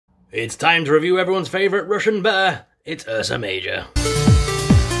It's time to review everyone's favourite Russian bear. It's Ursa Major.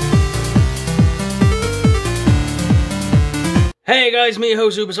 Hey guys, me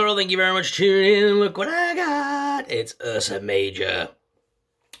host Ursa, thank you very much for tuning in. Look what I got. It's Ursa Major.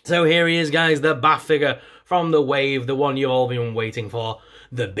 So here he is, guys, the BAF figure from the wave, the one you've all been waiting for,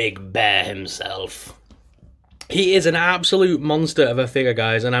 the big bear himself. He is an absolute monster of a figure,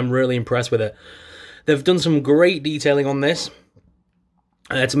 guys, and I'm really impressed with it. They've done some great detailing on this.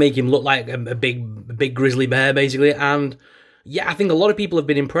 To make him look like a big grizzly bear, basically, and yeah, I think a lot of people have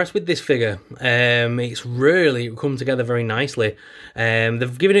been impressed with this figure. It's really come together very nicely.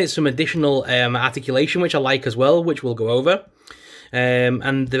 They've given it some additional articulation, which I like as well, which we'll go over.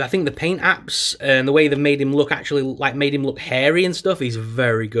 And I think the paint apps and the way they've made him look, actually made him look hairy and stuff, is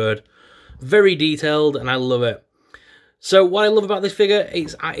very good, very detailed, and I love it. So what I love about this figure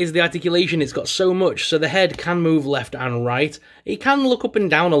is the articulation. It's got so much. So the head can move left and right. It can look up and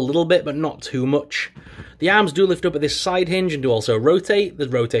down a little bit, but not too much. The arms do lift up at this side hinge and do also rotate.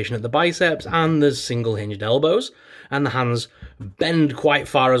 There's rotation at the biceps, and there's single hinged elbows. And the hands bend quite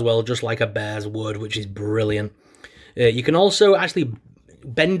far as well, just like a bear's would, which is brilliant. You can also actually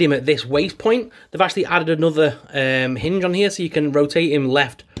bend him at this waist point. They've actually added another hinge on here, so you can rotate him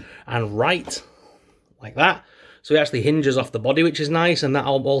left and right, like that. So he actually hinges off the body, which is nice, and that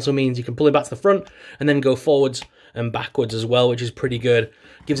also means you can pull him back to the front and then go forwards and backwards as well, which is pretty good.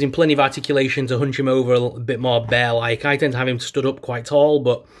 Gives him plenty of articulation to hunch him over a little bit more bear-like. I tend to have him stood up quite tall,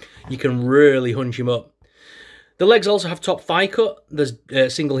 but you can really hunch him up. The legs also have top thigh cut, there's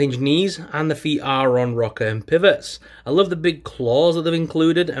single hinge knees, and the feet are on rocker and pivots. I love the big claws that they've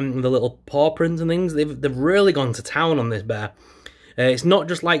included and the little paw prints and things. They've really gone to town on this bear. It's not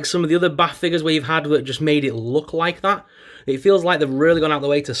just like some of the other BAF figures where you've had that just made it look like that. It feels like they've really gone out of the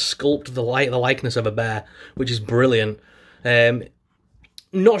way to sculpt the likeness of a bear, which is brilliant.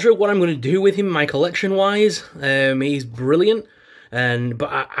 Not sure what I'm going to do with him, my collection-wise. He's brilliant,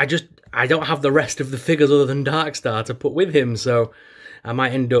 but I don't have the rest of the figures other than Darkstar to put with him, so I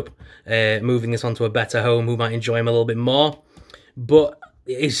might end up moving this onto a better home who might enjoy him a little bit more. But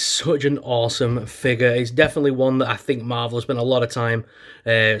it is such an awesome figure. It's definitely one that I think Marvel has spent a lot of time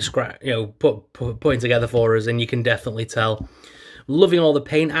putting together for us, and you can definitely tell. Loving all the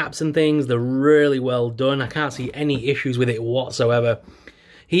paint apps and things. They're really well done. I can't see any issues with it whatsoever.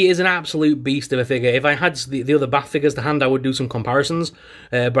 He is an absolute beast of a figure. If I had the other BAF figures to hand, I would do some comparisons,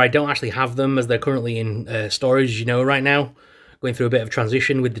 but I don't actually have them as they're currently in storage, you know, right now. Going through a bit of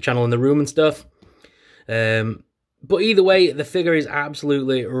transition with the channel in the room and stuff. But either way, the figure is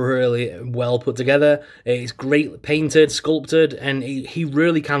absolutely really well put together. It's great painted, sculpted, and he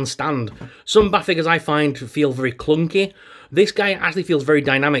really can stand. Some BAF figures I find feel very clunky. This guy actually feels very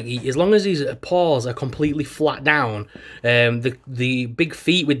dynamic. As long as his paws are completely flat down, the big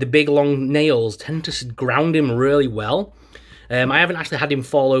feet with the big long nails tend to ground him really well. I haven't actually had him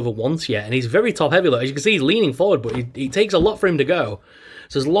fall over once yet, and he's very top heavy. As you can see, he's leaning forward, but it takes a lot for him to go.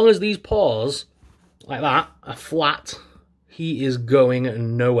 So as long as these paws, like that, are flat, he is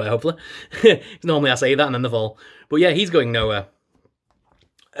going nowhere, hopefully. Normally I say that and then they fall. But yeah, he's going nowhere.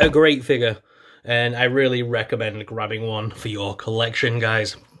 A great figure, and I really recommend grabbing one for your collection,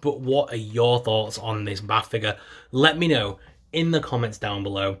 guys. But what are your thoughts on this BAF figure? Let me know in the comments down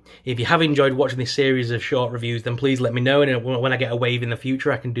below. If you have enjoyed watching this series of short reviews, then please let me know, and when I get a wave in the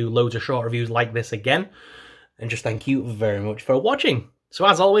future, I can do loads of short reviews like this again. And just thank you very much for watching. So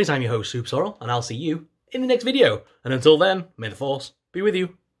as always, I'm your host, Ursa, and I'll see you in the next video. And until then, may the Force be with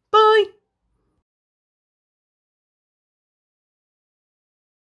you.